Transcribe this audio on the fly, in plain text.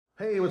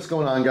Hey, what's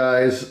going on,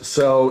 guys?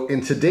 So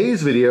in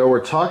today's video,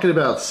 we're talking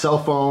about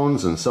cell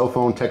phones and cell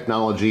phone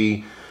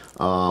technology.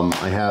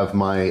 I have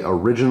my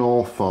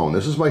original phone.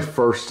 This is my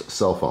first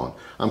cell phone.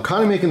 I'm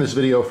kind of making this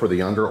video for the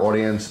younger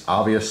audience.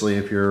 Obviously,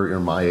 if you're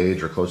my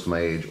age or close to my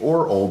age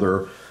or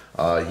older,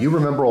 you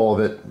remember all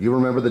of it. You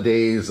remember the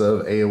days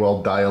of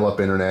AOL dial-up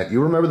internet.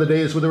 You remember the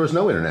days where there was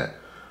no internet.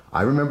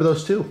 I remember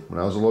those too.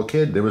 When I was a little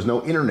kid, there was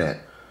no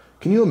internet.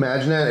 Can you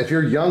imagine that? If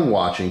you're young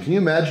watching, can you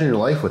imagine your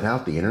life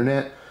without the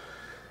internet?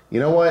 You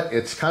know what?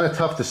 It's kind of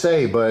tough to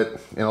say, but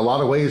in a lot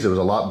of ways, it was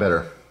a lot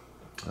better.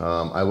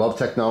 I love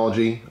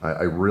technology.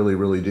 I really,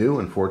 really do.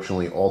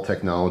 Unfortunately, all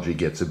technology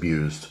gets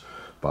abused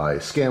by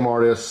scam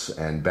artists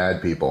and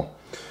bad people.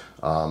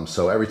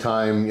 So every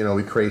time,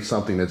 we create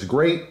something that's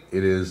great,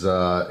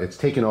 it's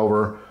taken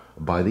over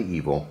by the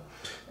evil.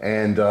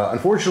 And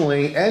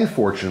unfortunately and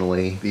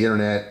fortunately, the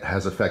internet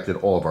has affected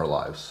all of our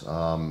lives.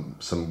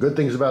 Some good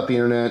things about the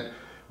internet: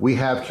 we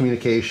have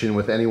communication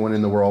with anyone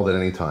in the world at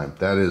any time.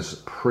 That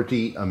is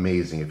pretty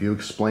amazing. If you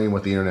explain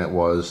what the internet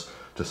was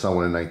to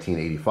someone in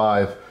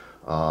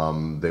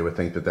 1985, they would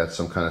think that that's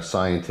some kind of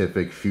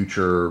scientific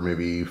future,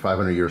 maybe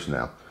 500 years from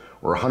now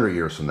or 100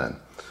 years from then.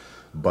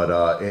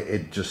 But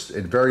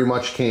it very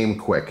much came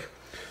quick.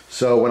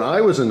 So when I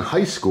was in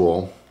high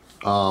school,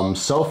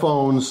 cell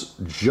phones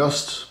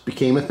just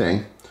became a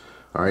thing.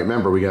 All right,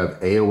 remember, we have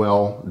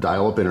AOL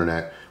dial-up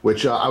internet,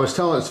 which I was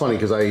telling, it's funny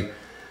because I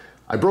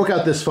broke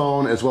out this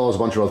phone as well as a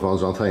bunch of other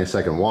phones. I'll tell you in a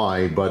second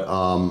why. But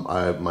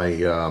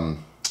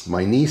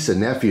my niece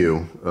and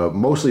nephew,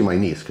 mostly my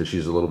niece because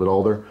she's a little bit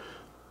older,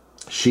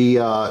 she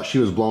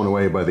was blown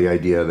away by the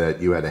idea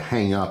that you had to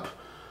hang up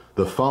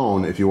the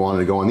phone if you wanted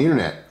to go on the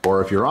internet,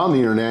 or if you're on the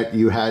internet,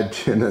 you had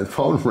to, and the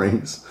phone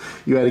rings,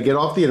 you had to get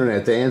off the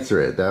internet to answer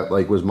it. That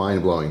was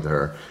mind blowing to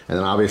her. And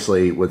then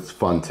obviously, what's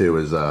fun too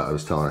is I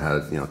was telling her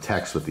how to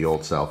text with the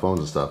old cell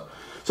phones and stuff.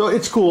 So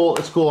it's cool.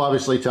 It's cool,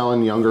 obviously,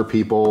 telling younger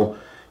people,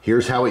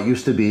 here's how it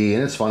used to be.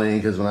 And it's funny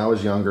because when I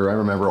was younger, I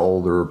remember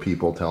older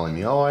people telling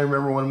me, oh, I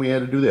remember when we had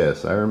to do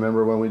this. I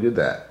remember when we did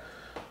that.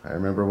 I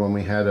remember when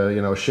we had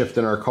a shift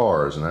in our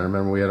cars, and I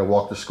remember we had to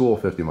walk to school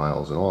 50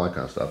 miles and all that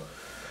kind of stuff.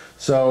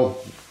 So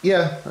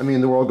yeah, I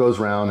mean, the world goes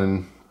round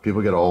and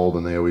people get old,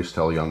 and they always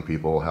tell young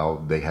people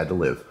how they had to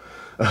live.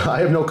 I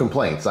have no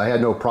complaints. I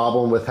had no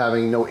problem with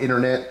having no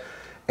internet.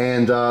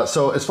 And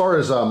so as far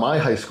as my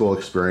high school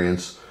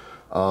experience,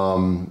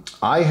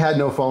 I had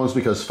no phones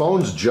because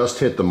phones just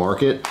hit the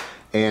market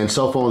and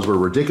cell phones were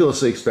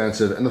ridiculously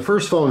expensive. And the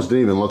first phones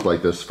didn't even look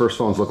like this. First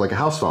phones looked like a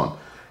house phone.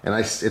 And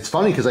it's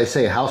funny because I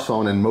say a house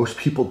phone and most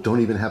people don't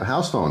even have a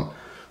house phone.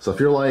 So if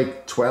you're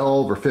like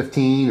 12 or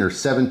 15 or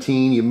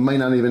 17, you might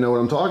not even know what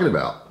I'm talking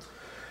about.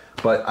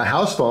 But a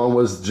house phone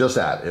was just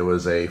that. It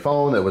was a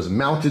phone that was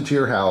mounted to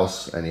your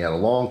house, and you had a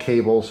long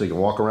cable so you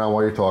can walk around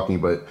while you're talking,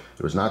 but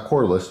it was not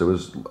cordless. It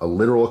was a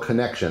literal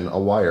connection, a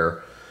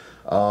wire.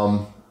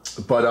 Yeah,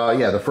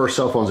 the first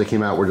cell phones that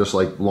came out were just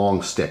like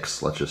long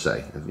sticks, let's just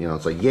say.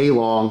 It's like yay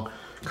long,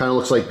 kind of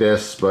looks like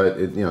this, but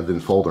it didn't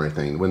fold or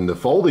anything. When the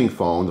folding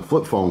phone, the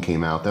flip phone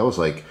came out, that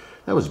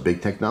was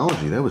big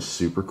technology. That was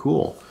super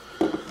cool.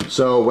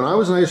 So when I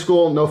was in high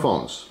school, no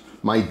phones.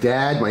 My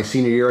dad, my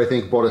senior year, I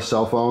think, bought a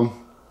cell phone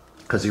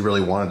because he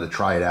really wanted to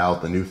try it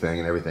out, the new thing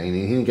and everything. And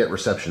he didn't get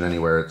reception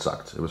anywhere. It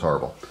sucked. It was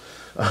horrible.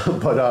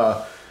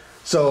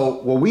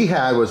 So what we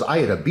had was, I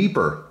had a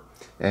beeper.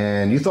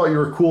 And you thought you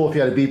were cool if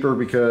you had a beeper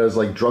because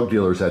like drug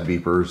dealers had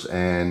beepers.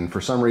 And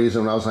for some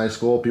reason, when I was in high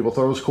school, people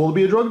thought it was cool to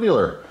be a drug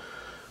dealer.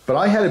 But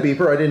I had a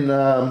beeper.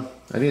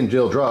 I didn't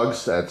deal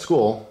drugs at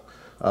school.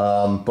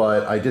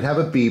 But I did have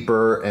a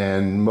beeper,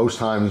 and most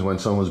times when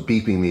someone was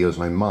beeping me, it was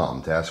my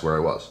mom to ask where I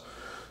was.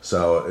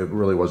 So it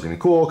really wasn't even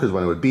cool, because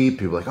when it would beep,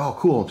 people were like, oh,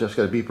 cool, Jeff's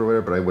got a beeper or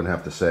whatever, but I wouldn't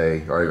have to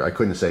say, or I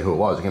couldn't say who it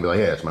was. I can't be like,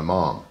 hey, it's my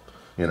mom,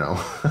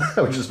 I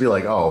would just be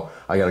like, oh,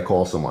 I got to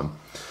call someone.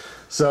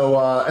 So,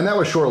 and that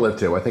was short-lived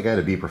too. I think I had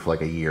a beeper for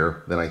like a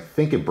year, then I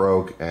think it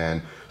broke.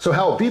 And so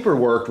how a beeper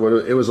worked,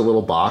 it was a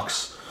little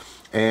box,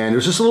 and it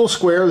was just a little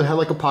square that had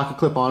like a pocket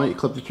clip on it. You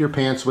clipped it to your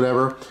pants,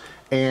 whatever.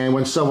 And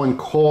when someone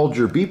called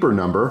your beeper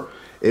number,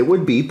 it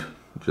would beep,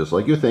 just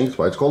like you think. That's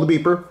why it's called a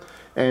beeper.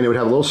 And it would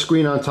have a little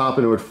screen on top,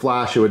 and it would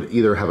flash. It would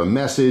either have a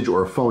message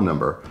or a phone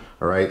number.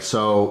 All right,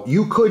 so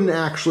you couldn't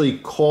actually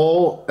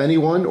call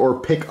anyone or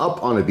pick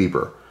up on a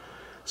beeper.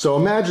 So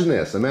imagine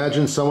this.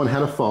 Imagine someone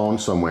had a phone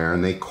somewhere,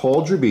 and they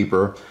called your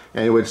beeper,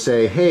 and it would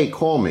say, hey,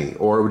 call me,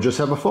 or it would just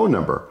have a phone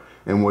number.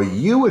 And what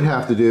you would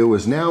have to do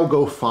is now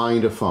go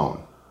find a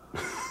phone.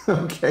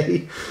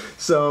 Okay,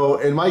 so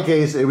in my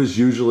case, it was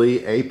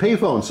usually a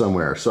payphone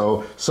somewhere.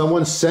 So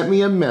someone sent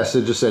me a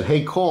message that said,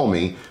 hey, call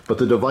me, but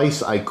the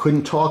device I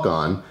couldn't talk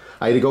on.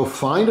 I had to go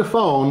find a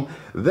phone.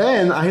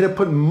 Then I had to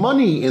put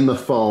money in the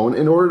phone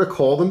in order to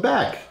call them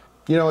back.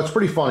 It's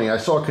pretty funny. I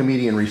saw a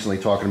comedian recently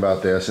talking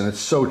about this, and it's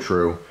so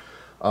true.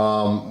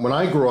 When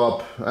I grew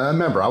up, I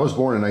remember I was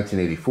born in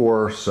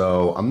 1984,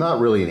 so I'm not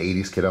really an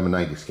 80s kid. I'm a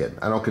 90s kid.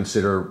 I don't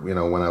consider,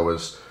 when I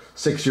was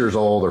 6 years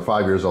old or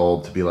 5 years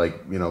old to be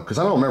like, because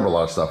I don't remember a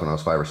lot of stuff when I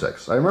was 5 or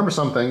 6. I remember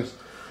some things,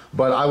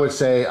 But I would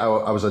say I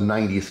was a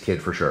 90s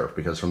kid for sure,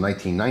 because from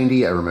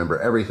 1990, I remember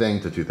everything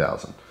to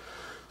 2000.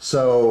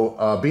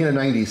 So being a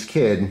 90s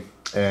kid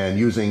and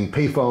using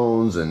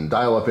payphones and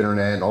dial-up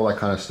internet and all that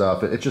kind of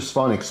stuff, it's just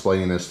fun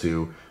explaining this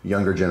to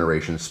younger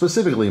generations,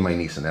 specifically my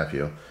niece and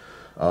nephew.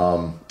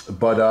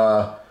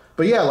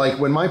 But yeah, like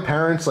when my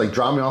parents like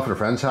dropped me off at a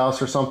friend's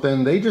house or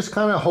something, they just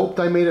kind of hoped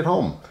I made it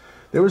home.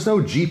 There was no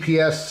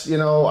GPS, you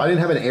know, I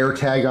didn't have an air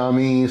tag on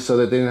me so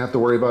that they didn't have to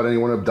worry about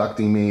anyone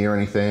abducting me or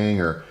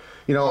anything. Or,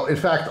 you know, in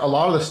fact, a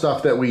lot of the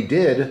stuff that we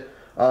did,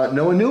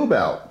 no one knew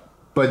about.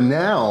 But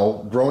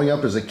now, growing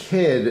up as a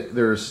kid,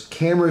 there's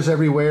cameras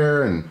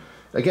everywhere. And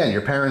again,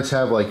 your parents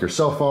have like your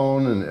cell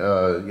phone and,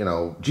 you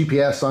know,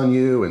 GPS on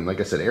you. And like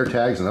I said, air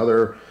tags and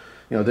other,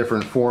 you know,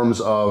 different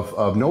forms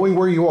of knowing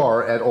where you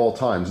are at all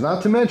times.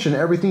 Not to mention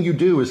everything you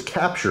do is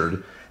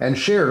captured and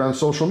shared on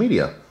social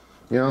media.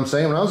 You know what I'm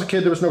saying? When I was a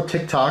kid, there was no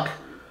TikTok.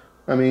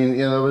 I mean,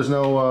 you know, there was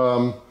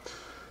no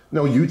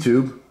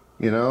YouTube.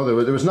 You know,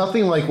 there was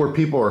nothing like where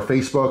people or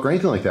Facebook or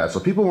anything like that. So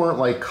people weren't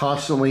like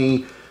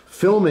constantly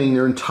filming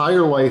their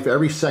entire life,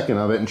 every second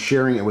of it, and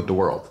sharing it with the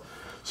world.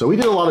 So we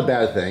did a lot of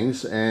bad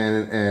things,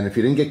 and if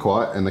you didn't get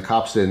caught and the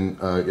cops didn't,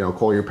 you know,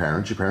 call your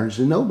parents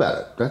didn't know about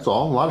it. That's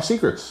all. A lot of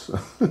secrets.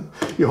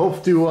 You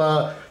hope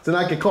to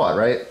not get caught,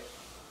 right?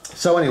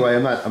 So anyway,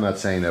 I'm not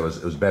saying that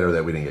it was better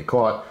that we didn't get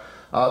caught.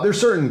 There's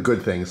certain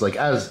good things, like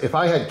if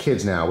I had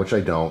kids now, which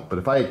I don't, but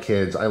if I had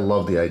kids, I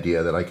love the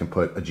idea that I can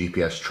put a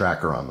GPS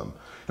tracker on them.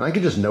 And I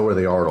can just know where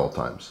they are at all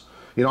times.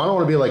 You know, I don't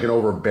want to be like an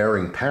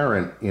overbearing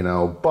parent, you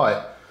know,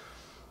 but,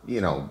 you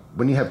know,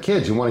 when you have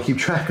kids, you want to keep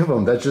track of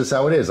them. That's just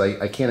how it is.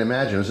 I can't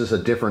imagine. It was just a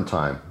different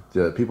time.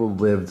 People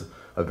lived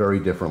a very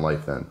different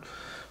life then.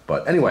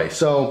 But anyway,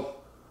 so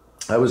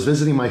I was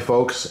visiting my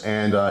folks,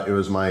 and it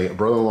was my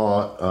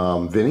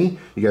brother-in-law, Vinny.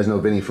 You guys know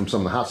Vinny from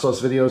some of the hot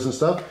sauce videos and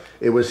stuff.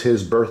 It was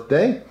his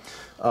birthday.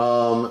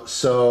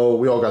 So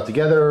we all got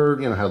together,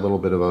 you know, had a little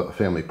bit of a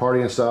family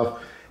party and stuff.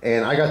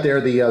 And I got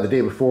there the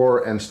day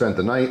before and spent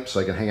the night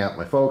so I could hang out with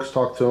my folks,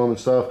 talk to them and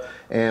stuff.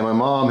 And my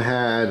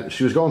mom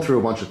she was going through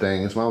a bunch of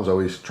things. Mom was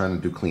always trying to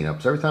do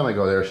cleanups. Every time I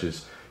go there,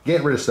 she's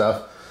getting rid of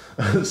stuff.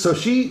 So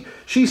she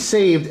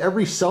saved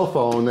every cell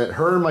phone that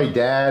her and my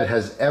dad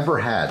has ever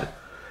had.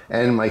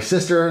 And my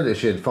sister,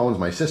 she had phones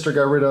my sister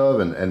got rid of,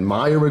 and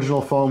my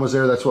original phone was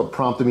there. That's what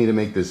prompted me to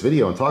make this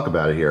video and talk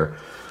about it here.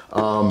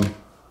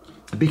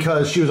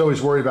 Because she was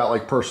always worried about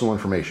like personal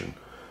information.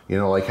 You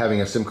know, like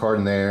having a SIM card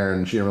in there,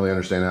 and she didn't really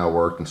understand how it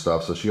worked and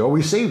stuff. So she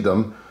always saved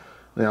them,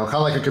 you know, kind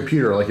of like a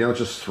computer. Like, you don't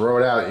just throw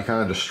it out. You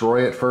kind of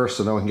destroy it first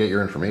so no one can get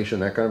your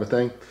information, that kind of a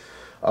thing.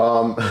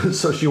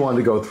 So she wanted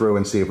to go through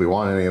and see if we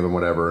wanted any of them,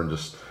 whatever, and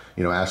just,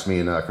 you know, ask me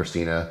and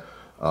Christina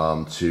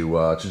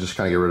to just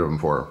kind of get rid of them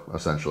for her,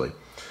 essentially.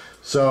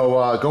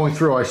 So going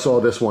through, I saw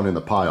this one in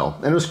the pile.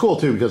 And it was cool,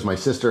 too, because my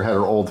sister had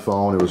her old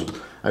phone. It was,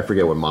 I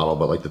forget what model,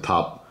 but like the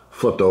top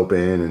flipped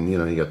open, and you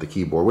know, you got the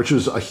keyboard, which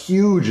was a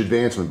huge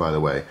advancement, by the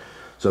way.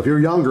 So if you're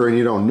younger and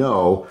you don't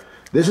know,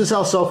 this is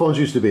how cell phones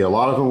used to be. A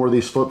lot of them were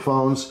these flip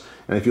phones,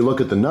 and if you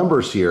look at the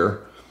numbers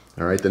here,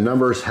 all right, the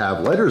numbers have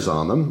letters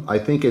on them. I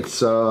think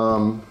it's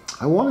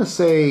I want to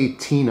say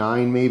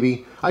T9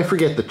 maybe. I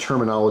forget the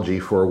terminology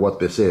for what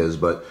this is,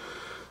 but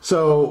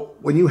so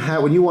when you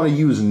want to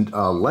use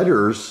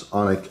letters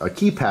on a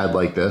keypad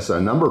like this, a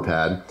number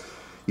pad,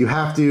 you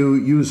have to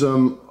use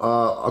them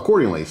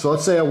accordingly. So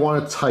let's say I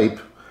want to type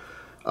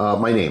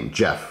my name,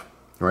 Jeff,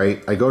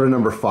 right? I go to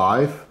number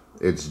 5,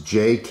 it's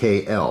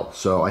JKL.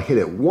 So I hit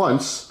it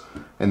once,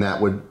 and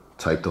that would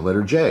type the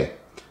letter J.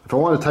 If I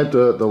want to type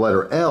the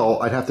letter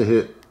L, I'd have to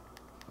hit it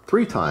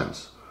 3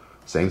 times.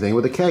 Same thing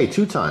with a K,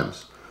 2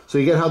 times. So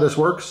you get how this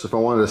works? If I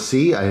wanted a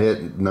C, I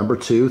hit number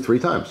 2 3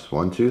 times.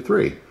 1, 2,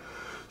 3.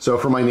 So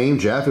for my name,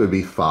 Jeff, it would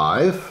be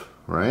 5,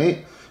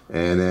 right?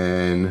 And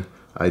then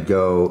I'd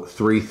go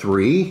 3,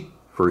 3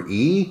 for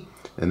E,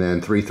 and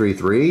then 3, 3,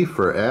 3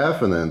 for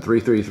F, and then 3,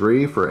 3,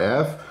 3 for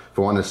F. If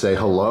I want to say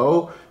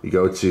hello, you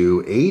go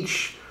to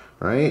H,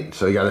 right?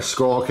 So you got to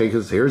scroll, okay,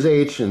 because here's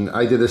H, and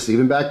I did this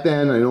even back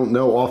then. I don't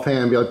know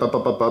offhand, be like, bup,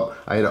 bup, bup, bup.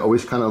 I had to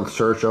always kind of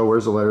search, oh,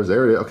 where's the letters?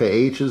 There it is. Okay,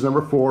 H is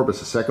number 4, but it's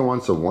the second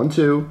one, so 1,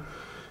 2.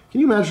 Can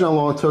you imagine how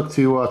long it took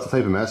to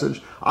type a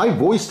message? I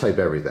voice type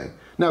everything.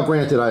 Now,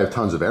 granted, I have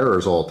tons of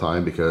errors all the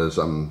time because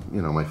you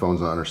know, my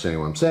phone's not understanding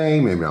what I'm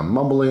saying. Maybe I'm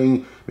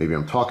mumbling. Maybe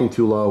I'm talking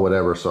too low,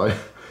 whatever. So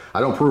I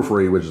don't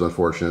proofread, which is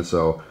unfortunate.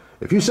 So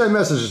if you send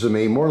messages to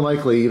me, more than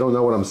likely you don't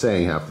know what I'm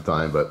saying half the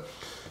time. But,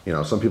 you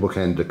know, some people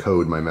can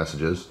decode my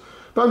messages.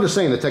 But I'm just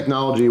saying the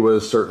technology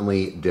was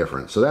certainly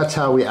different. So that's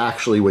how we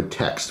actually would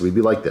text. We'd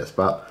be like this,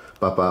 bop,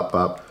 bop, bop,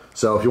 bop.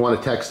 So if you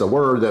want to text a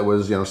word that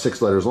was, you know,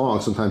 6 letters long,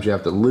 sometimes you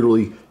have to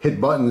literally hit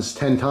buttons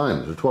 10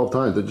 times or 12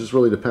 times. It just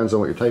really depends on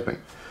what you're typing.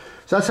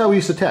 So that's how we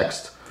used to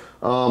text.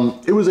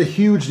 It was a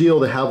huge deal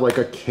to have like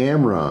a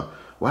camera.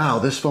 Wow,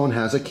 this phone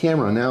has a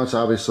camera. Now it's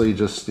obviously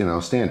just, you know,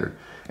 standard.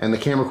 And the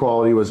camera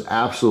quality was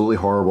absolutely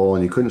horrible,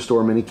 and you couldn't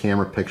store many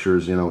camera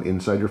pictures, you know,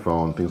 inside your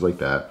phone, things like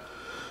that.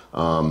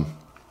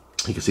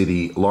 You can see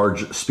the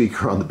large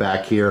speaker on the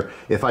back here.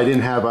 If I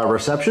didn't have a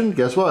reception,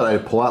 guess what?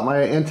 I'd pull out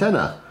my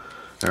antenna.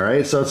 All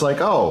right, so it's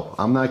like, oh,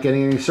 I'm not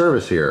getting any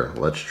service here.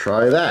 Let's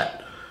try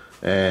that.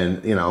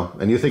 And, you know,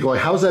 and you think, like,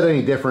 how's that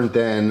any different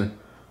than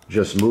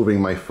just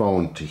moving my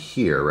phone to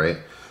here, right?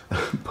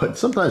 But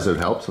sometimes it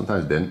helped,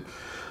 sometimes it didn't.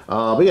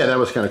 But yeah, that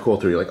was kind of cool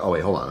too. You're like, oh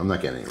wait, hold on, I'm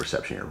not getting any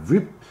reception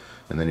here.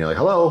 And then you're like,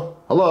 hello,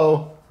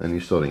 hello, and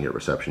you still didn't get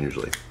reception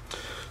usually.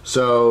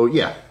 So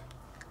yeah,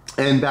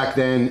 and back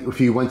then,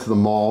 if you went to the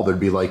mall, there'd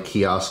be like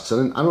kiosks,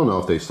 and I don't know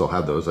if they still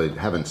have those. I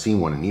haven't seen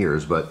one in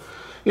years, but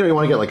you know, you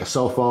want to get like a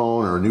cell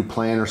phone or a new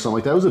plan or something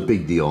like that. It was a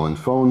big deal, and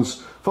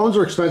phones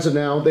are expensive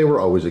now. They were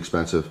always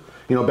expensive.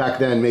 You know, back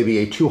then, maybe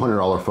a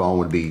 $200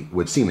 phone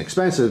would seem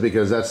expensive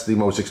because that's the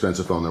most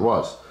expensive phone there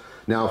was.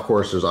 Now, of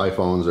course, there's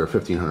iPhones that are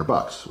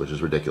 $1,500, which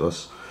is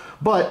ridiculous.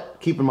 But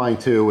keep in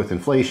mind too, with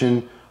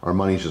inflation, our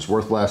money's just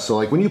worth less. So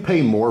like when you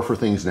pay more for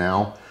things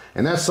now,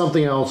 and that's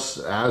something else,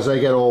 as I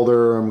get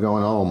older, I'm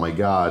going, oh my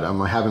God,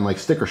 I'm having like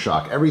sticker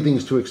shock.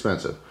 Everything's too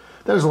expensive.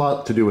 That has a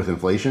lot to do with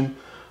inflation.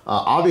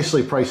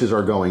 Obviously, prices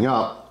are going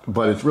up,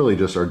 but it's really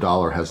just our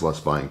dollar has less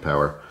buying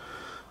power.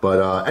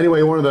 But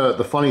anyway, one of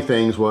the funny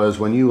things was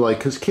when you like,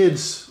 because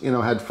kids, you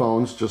know, had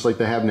phones just like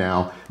they have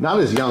now. Not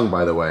as young,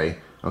 by the way.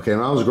 Okay,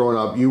 when I was growing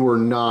up, you were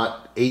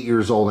not 8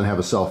 years old and have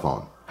a cell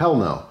phone. Hell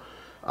no.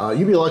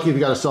 You'd be lucky if you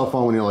got a cell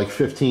phone when you're like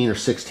 15 or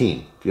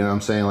 16. You know what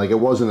I'm saying? Like, it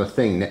wasn't a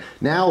thing.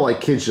 Now,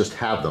 like, kids just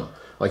have them.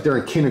 Like, they're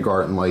in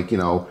kindergarten, like, you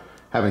know,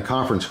 having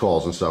conference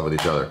calls and stuff with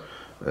each other.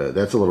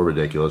 That's a little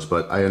ridiculous,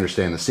 but I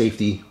understand the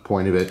safety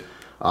point of it.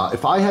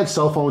 If I had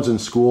cell phones in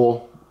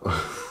school,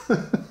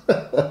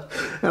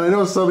 and I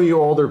know some of you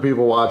older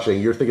people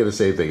watching, you're thinking the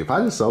same thing. If I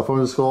had a cell phone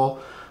in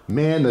school,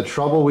 man, the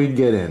trouble we'd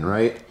get in,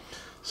 right?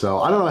 So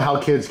I don't know how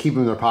kids keep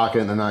them in their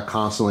pocket and they're not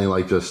constantly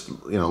like just,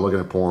 you know, looking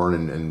at porn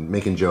and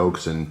making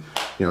jokes and,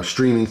 you know,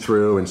 streaming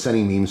through and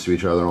sending memes to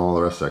each other and all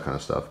the rest of that kind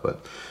of stuff. But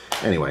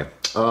anyway,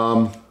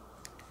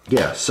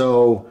 yeah,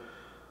 so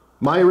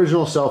my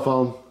original cell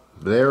phone,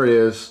 there it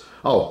is.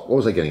 Oh, what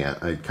was I getting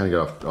at? I kind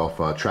of got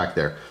off track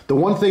there. The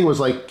one thing was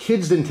like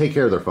kids didn't take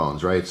care of their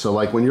phones, right? So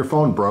like when your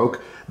phone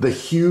broke, the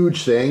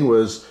huge thing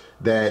was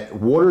that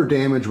water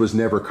damage was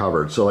never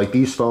covered. So like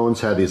these phones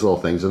had these little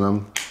things in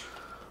them.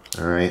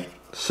 All right.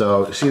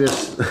 So see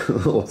this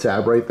little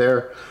tab right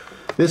there?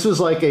 This was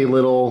like a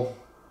little,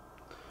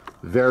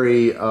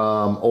 very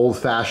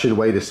old-fashioned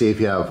way to see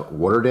if you have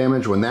water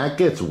damage. When that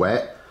gets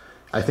wet,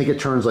 I think it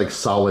turns like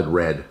solid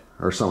red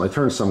or something. It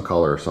turns some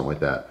color or something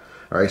like that.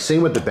 All right,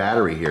 same with the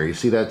battery here. You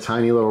see that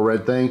tiny little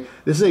red thing?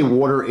 This is a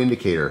water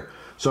indicator.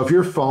 So if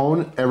your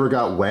phone ever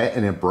got wet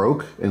and it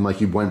broke, and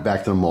like you went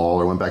back to the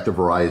mall or went back to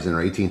Verizon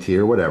or AT&T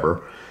or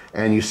whatever,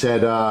 and you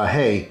said,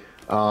 hey,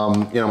 you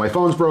know, my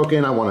phone's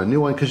broken, I want a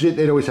new one, because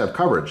they'd always have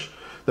coverage.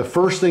 The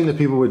first thing that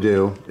people would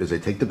do is they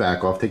take the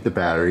back off, take the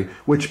battery,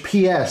 which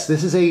PS,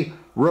 this is a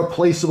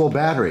replaceable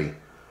battery.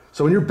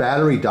 So when your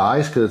battery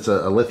dies, because it's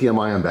a lithium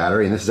ion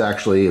battery, and this is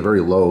actually a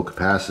very low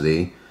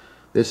capacity,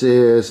 this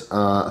is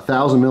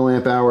 1,000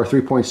 milliamp hour,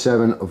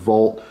 3.7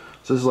 volt.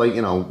 So this is like,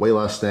 you know, way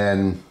less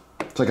than,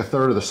 it's like a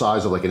third of the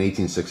size of like an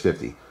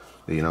 18650.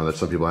 You know, that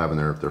some people have in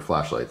their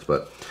flashlights.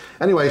 But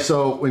anyway,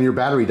 so when your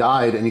battery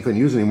died and you couldn't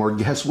use it anymore,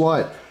 guess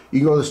what? You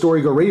can go to the store,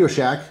 you go Radio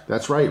Shack.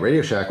 That's right,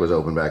 Radio Shack was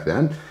open back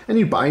then. And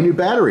you buy a new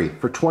battery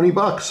for 20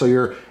 bucks. So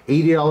your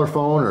 $80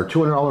 phone or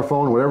 $200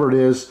 phone, whatever it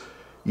is,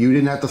 you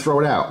didn't have to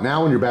throw it out.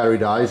 Now when your battery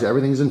dies,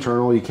 everything's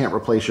internal. You can't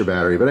replace your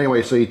battery. But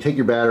anyway, so you take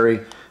your battery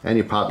and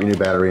you pop your new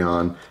battery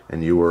on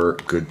and you were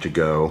good to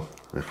go.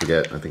 I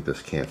forget, I think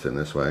this can't sit in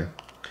this way.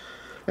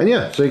 And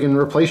yeah, so you can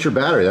replace your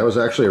battery. That was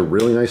actually a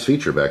really nice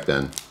feature back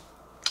then.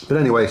 But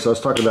anyway, so I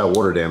was talking about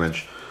water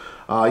damage.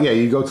 Yeah,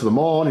 you go to the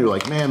mall and you're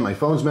like, man, my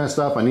phone's messed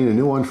up. I need a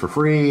new one for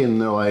free. And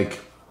they're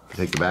like,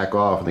 take the back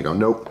off. And they go,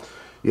 nope,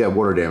 you have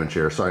water damage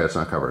here. Sorry, that's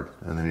not covered.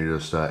 And then you're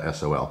just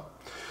SOL.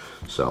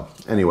 So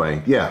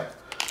anyway, yeah,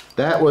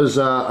 that was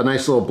a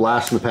nice little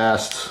blast in the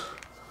past.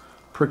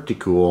 Pretty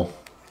cool.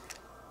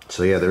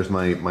 So yeah, there's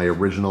my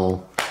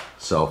original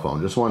cell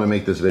phone. Just want to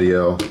make this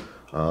video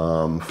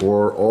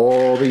for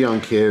all the young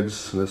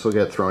kids. This will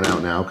get thrown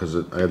out now because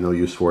I have no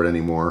use for it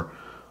anymore.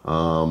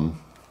 And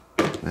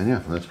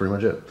yeah, that's pretty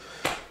much it.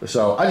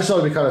 So I just thought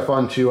it'd be kind of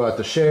fun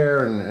to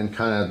share and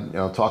kind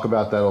of talk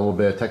about that a little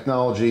bit.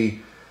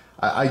 Technology,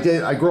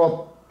 I grew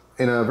up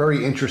in a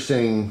very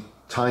interesting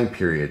time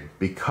period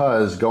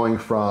because going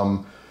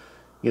from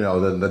the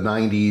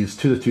 90s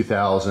to the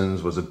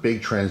 2000s was a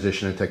big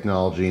transition in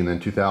technology, and then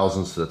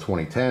 2000s to the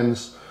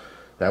 2010s.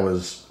 That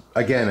was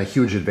again a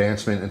huge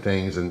advancement in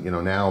things, and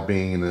now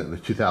being in the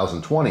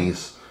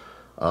 2020s.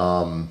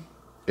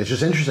 It's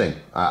just interesting.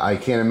 I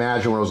can't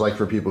imagine what it was like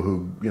for people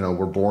who,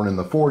 were born in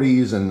the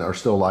 40s and are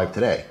still alive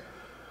today.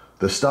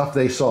 The stuff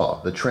they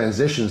saw, the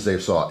transitions they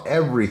saw,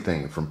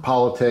 everything from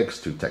politics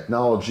to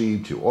technology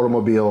to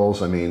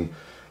automobiles. I mean,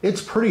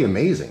 it's pretty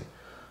amazing.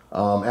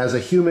 As a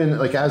human,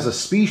 as a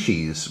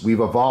species, we've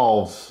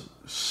evolved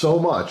so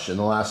much in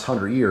the last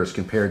 100 years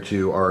compared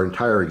to our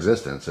entire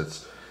existence.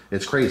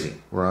 It's crazy.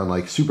 We're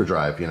on super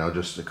drive,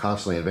 just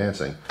constantly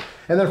advancing.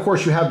 And then of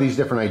course you have these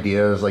different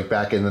ideas, like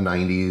back in the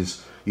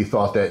 90s, you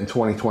thought that in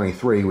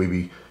 2023 we'd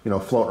be,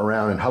 floating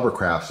around in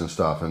hovercrafts and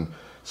stuff. And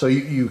So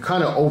you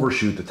kind of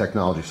overshoot the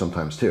technology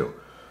sometimes too.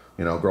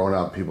 You know, growing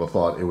up, people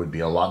thought it would be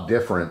a lot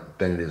different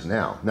than it is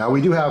now. Now,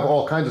 we do have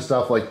all kinds of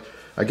stuff like,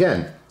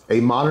 again, a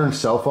modern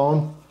cell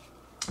phone,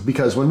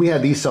 because when we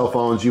had these cell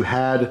phones, you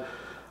had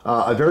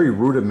a very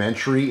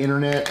rudimentary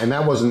internet, and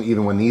that wasn't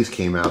even when these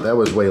came out. That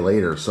was way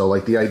later. So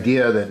like the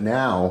idea that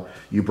now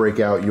you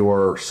break out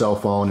your cell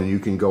phone and you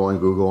can go on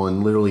Google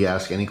and literally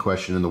ask any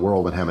question in the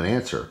world and have an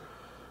answer,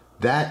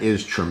 that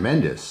is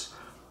tremendous.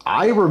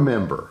 I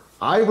remember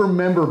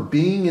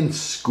being in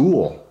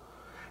school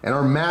and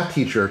our math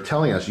teacher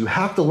telling us, you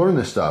have to learn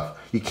this stuff.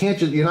 You can't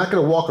just, you're not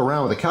going to walk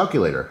around with a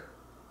calculator.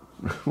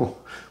 Well,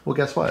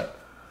 guess what?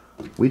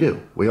 We do.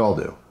 We all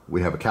do.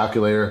 We have a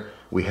calculator.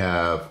 We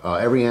have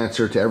every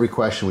answer to every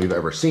question we've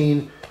ever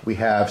seen. We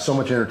have so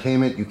much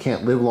entertainment. You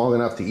can't live long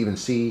enough to even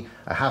see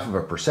a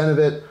 0.5% of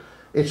it.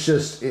 It's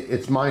just,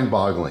 it's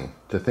mind-boggling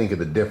to think of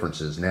the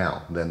differences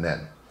now than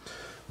then.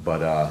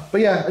 But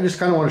yeah, I just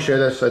kind of want to share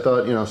this. I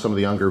thought, you know, some of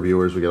the younger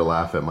viewers would get a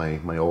laugh at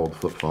my old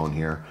flip phone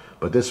here.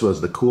 But this was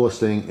the coolest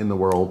thing in the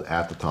world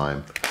at the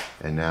time.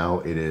 And now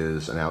it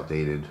is an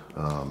outdated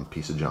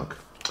piece of junk.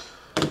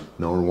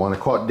 No one would want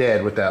to caught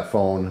dead with that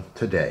phone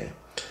today.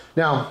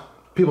 Now,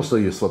 people still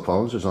use flip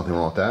phones. There's nothing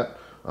wrong with that.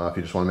 If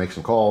you just want to make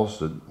some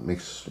calls, it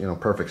makes, you know,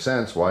 perfect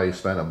sense. Why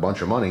spend a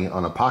bunch of money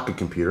on a pocket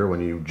computer when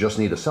you just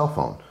need a cell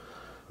phone?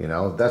 You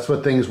know, that's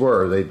what things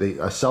were.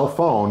 A cell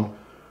phone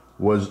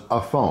was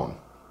a phone.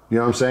 You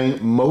know what I'm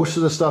saying? Most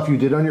of the stuff you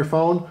did on your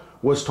phone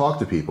was talk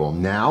to people.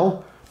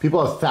 Now,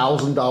 people have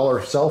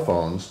 $1,000 cell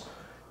phones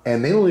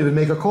and they don't even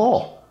make a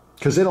call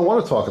because they don't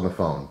want to talk on the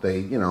phone. They,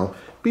 you know,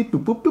 beep,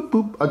 boop, boop, boop,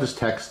 boop. I'll just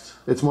text.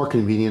 It's more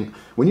convenient.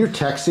 When you're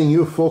texting,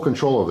 you have full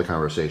control over the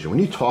conversation. When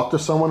you talk to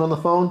someone on the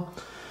phone,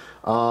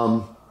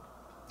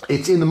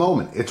 it's in the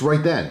moment. It's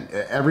right then.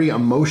 Every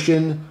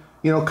emotion,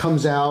 you know,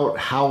 comes out,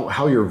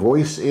 how your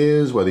voice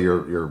is, whether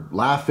you're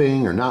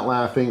laughing or not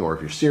laughing, or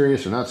if you're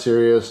serious or not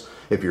serious.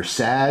 If you're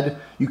sad,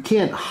 you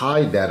can't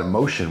hide that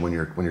emotion when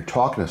you're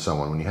talking to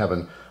someone, when you have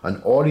an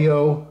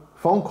audio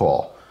phone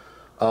call.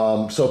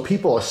 So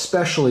people,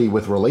 especially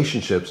with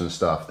relationships and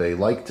stuff, they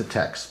like to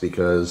text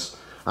because,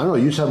 I don't know,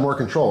 you just have more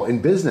control.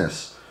 In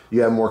business,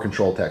 you have more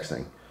control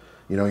texting.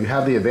 You know, you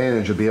have the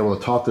advantage of being able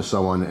to talk to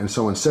someone and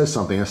someone says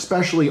something,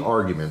 especially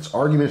arguments.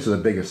 Arguments are the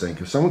biggest thing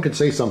because someone could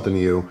say something to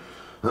you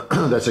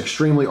that's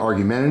extremely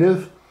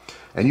argumentative,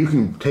 and you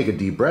can take a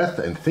deep breath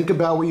and think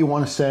about what you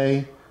want to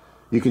say.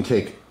 You can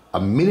take a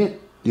minute,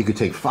 you could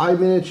take 5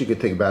 minutes, you could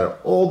think about it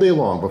all day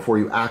long before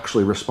you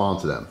actually respond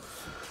to them.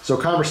 So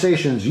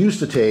conversations used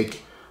to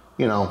take,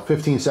 you know,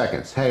 15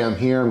 seconds. Hey, I'm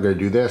here, I'm going to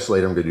do this,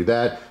 later I'm going to do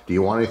that. Do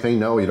you want anything?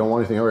 No, you don't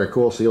want anything? All right,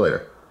 cool, see you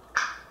later.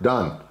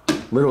 Done.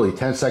 Literally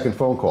 10-second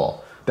phone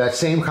call. That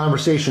same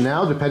conversation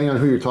now, depending on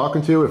who you're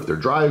talking to, if they're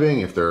driving,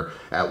 if they're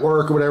at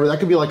work or whatever, that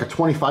could be like a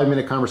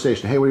 25-minute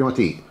conversation. Hey, what do you want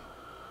to eat?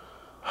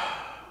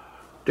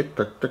 Tick,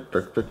 tick, tick,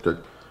 tick, tick, tick.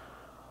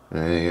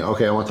 Hey,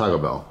 okay, I want Taco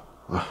Bell.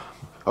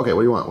 Okay,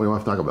 what do you want? What do you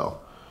want from Taco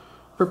Bell?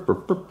 Burp,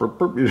 burp, burp, burp,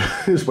 burp. You're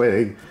just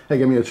waiting. Hey,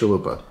 give me a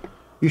chalupa.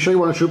 You sure you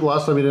want a chalupa?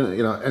 Last time you didn't,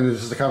 you know, and it's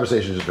just the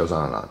conversation just goes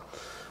on and on,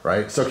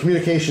 right? So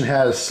communication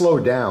has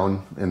slowed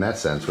down in that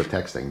sense with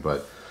texting,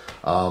 but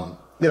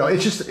you know,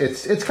 it's just,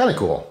 it's kind of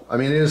cool. I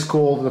mean, it is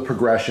cool, the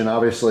progression.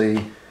 Obviously,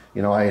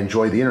 you know, I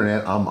enjoy the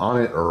internet. I'm on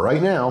it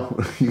right now.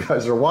 You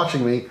guys are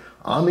watching me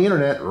on the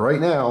internet right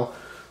now.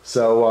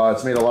 So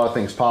it's made a lot of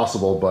things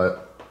possible,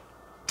 but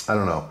I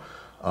don't know.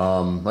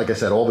 Like I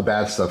said, all the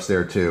bad stuff's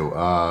there too.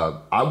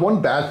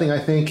 One bad thing I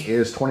think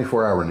is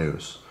 24-hour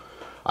news.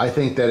 I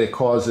think that it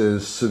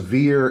causes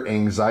severe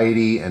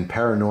anxiety and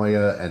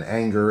paranoia and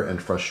anger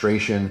and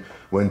frustration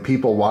when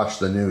people watch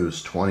the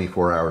news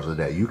 24 hours a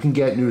day. You can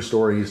get news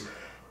stories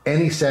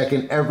any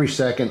second, every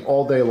second,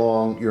 all day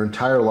long, your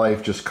entire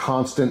life, just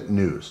constant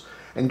news.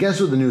 And guess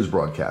what the news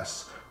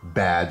broadcasts?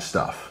 Bad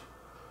stuff.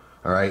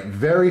 All right,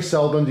 very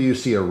seldom do you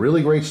see a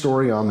really great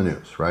story on the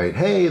news, right?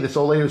 Hey, this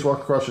old lady was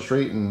walking across the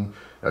street and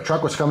a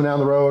truck was coming down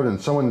the road and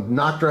someone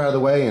knocked her out of the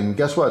way and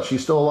guess what?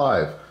 She's still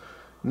alive.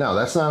 No,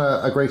 that's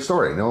not a great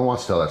story. No one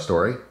wants to tell that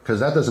story because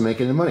that doesn't make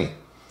any money.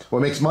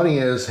 What makes money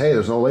is, hey,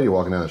 there's an old lady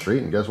walking down the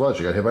street and guess what?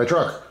 She got hit by a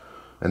truck.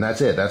 And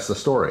that's it. That's the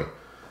story.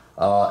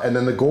 And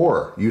then the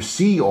gore. You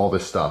see all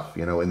this stuff,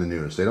 you know, in the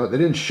news. They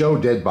didn't show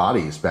dead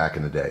bodies back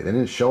in the day. They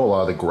didn't show a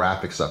lot of the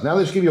graphic stuff. Now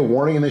they just give you a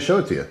warning and they show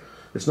it to you.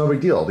 It's no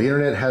big deal. The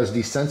internet has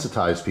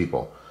desensitized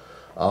people.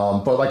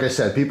 But like I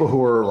said, people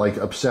who are like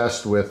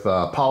obsessed with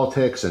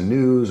politics and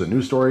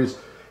news stories,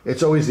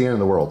 it's always the end of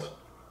the world.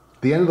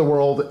 The end of the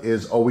world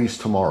is always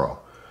tomorrow.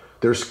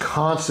 There's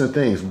constant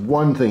things,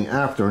 one thing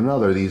after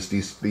another, these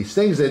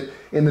things that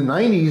in the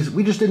 90s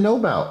we just didn't know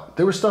about.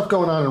 There was stuff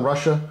going on in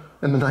Russia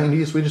in the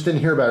 90s, we just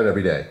didn't hear about it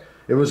every day.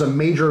 It was a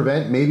major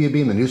event, maybe it'd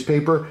be in the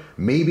newspaper,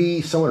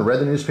 maybe someone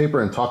read the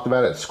newspaper and talked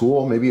about it at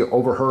school, maybe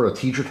overheard a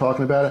teacher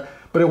talking about it,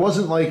 but it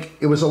wasn't like,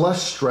 it was a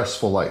less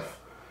stressful life.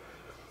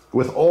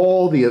 With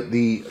all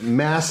the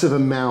massive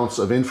amounts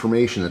of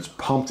information that's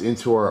pumped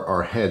into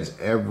our heads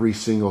every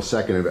single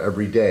second of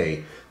every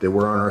day, that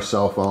we're on our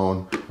cell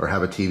phone or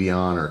have a TV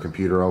on or a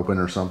computer open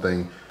or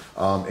something,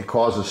 It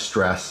causes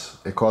stress.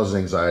 It causes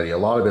anxiety. A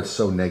lot of it's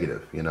so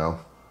negative, you know.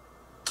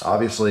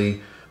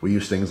 Obviously, we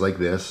use things like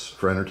this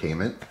for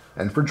entertainment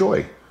and for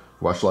joy.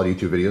 Watch a lot of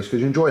YouTube videos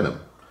because you enjoy them.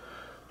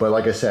 But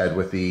like I said,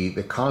 with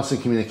the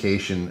constant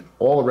communication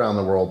all around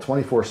the world,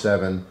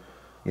 24/7,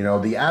 you know,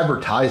 the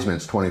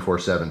advertisements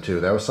 24/7 too.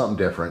 That was something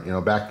different. You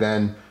know, back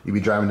then you'd be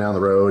driving down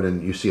the road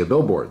and you see a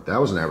billboard. That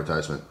was an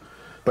advertisement.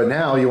 But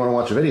now you want to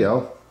watch a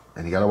video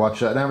and you got to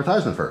watch an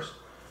advertisement first.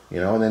 You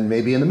know, and then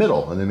maybe in the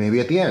middle, and then maybe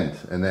at the end.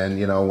 And then,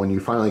 you know, when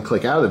you finally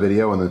click out of the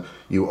video and then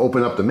you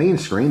open up the main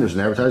screen, there's an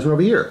advertisement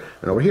over here,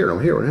 and over here, and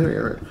over here, and over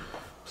here.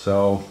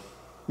 So,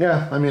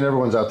 yeah, I mean,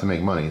 everyone's out to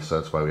make money,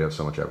 so that's why we have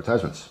so much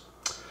advertisements.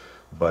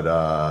 But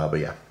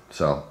yeah.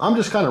 So, I'm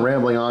just kind of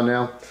rambling on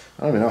now.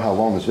 I don't even know how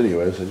long this video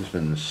is. I've just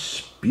been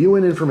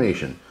spewing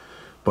information.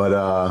 But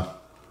I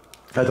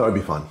thought it'd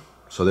be fun.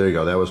 So there you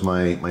go. That was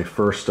my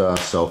first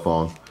cell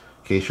phone. In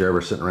case you're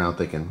ever sitting around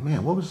thinking,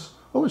 man, what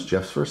was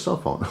Jeff's first cell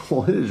phone?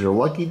 Well, it is your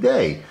lucky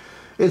day.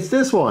 It's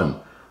this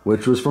one,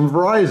 which was from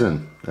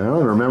Verizon. I don't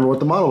even remember what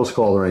the model was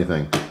called or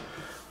anything.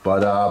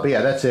 But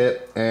yeah, that's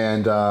it.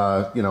 And,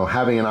 you know,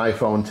 having an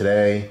iPhone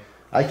today,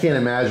 I can't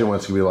imagine what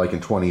it's going to be like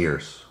in 20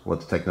 years, what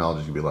the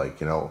technology is going to be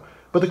like, you know.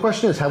 But the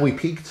question is, have we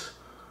peaked?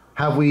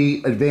 Have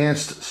we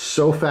advanced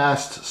so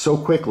fast, so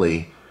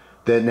quickly,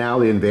 that now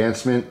the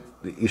advancement,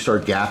 you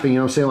start gapping, you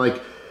know what I'm saying?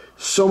 Like,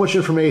 so much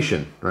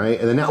information, right?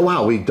 And then now,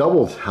 wow, we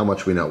doubled how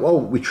much we know.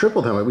 Well, we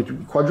tripled how much,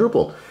 we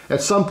quadrupled.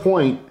 At some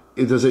point,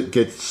 does it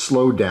get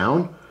slowed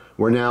down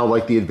where now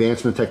like the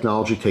advancement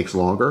technology takes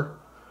longer?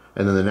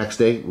 And then the next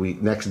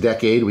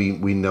decade,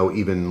 we know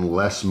even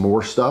less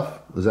more stuff?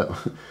 Is that,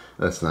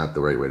 that's not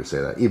the right way to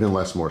say that. Even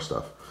less more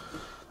stuff.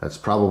 That's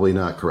probably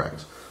not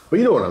correct. But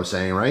you know what I'm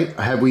saying, right?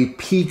 Have we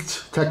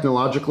peaked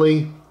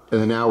technologically?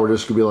 And then now we're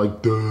just gonna be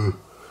like, duh,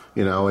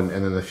 you know, and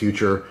in the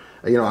future,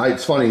 you know,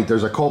 it's funny,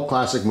 there's a cult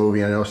classic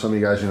movie, I know some of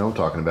you guys know what I'm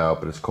talking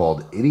about, but it's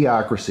called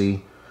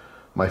Idiocracy.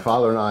 My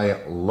father and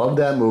I love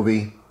that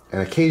movie,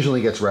 and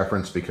occasionally gets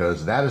referenced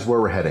because that is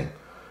where we're heading.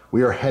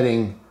 We are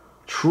heading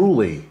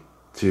truly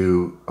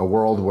to a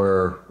world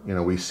where, you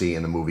know, we see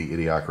in the movie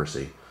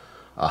Idiocracy.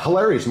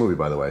 Hilarious movie,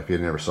 by the way, if you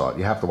never saw it.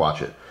 You have to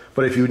watch it.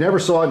 But if you never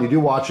saw it and you do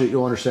watch it,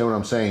 you'll understand what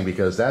I'm saying,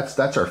 because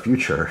that's our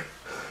future,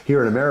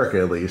 here in America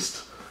at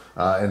least,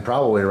 and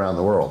probably around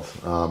the world.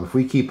 If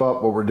we keep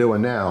up what we're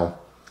doing now,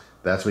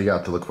 that's what you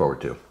got to look forward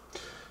to.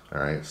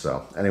 All right,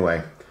 so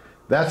anyway,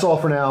 that's all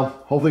for now.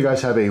 Hopefully you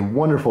guys have a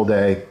wonderful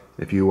day.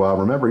 If you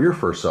remember your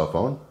first cell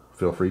phone,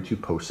 feel free to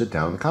post it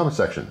down in the comment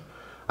section.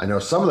 I know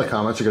some of the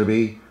comments are going to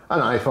be an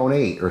iPhone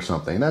 8 or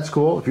something. That's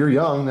cool. If you're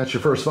young, that's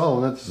your first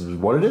phone. That's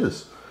what it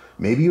is.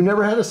 Maybe you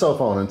never had a cell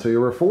phone until you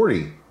were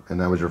 40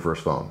 and that was your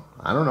first phone.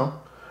 I don't know,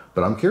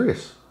 but I'm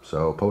curious.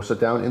 So post it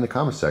down in the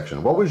comment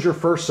section. What was your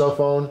first cell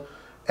phone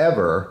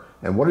ever,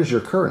 and what is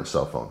your current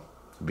cell phone?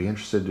 I'd be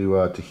interested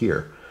to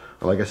hear.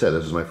 Like I said,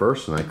 this is my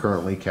first, and I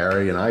currently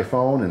carry an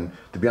iPhone, and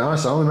to be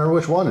honest, I don't remember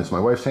which one. It's my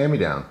wife's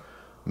hand-me-down.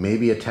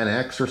 Maybe a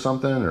 10X or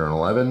something, or an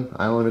 11.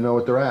 I don't even know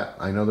what they're at.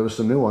 I know there was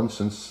some new ones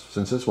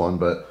since this one,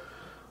 but,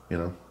 you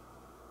know,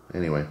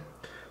 anyway.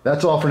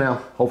 That's all for now.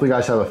 Hopefully you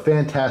guys have a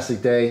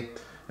fantastic day,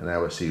 and I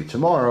will see you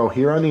tomorrow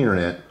here on the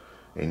internet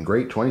in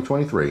great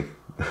 2023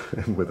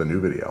 with a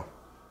new video.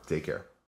 Take care.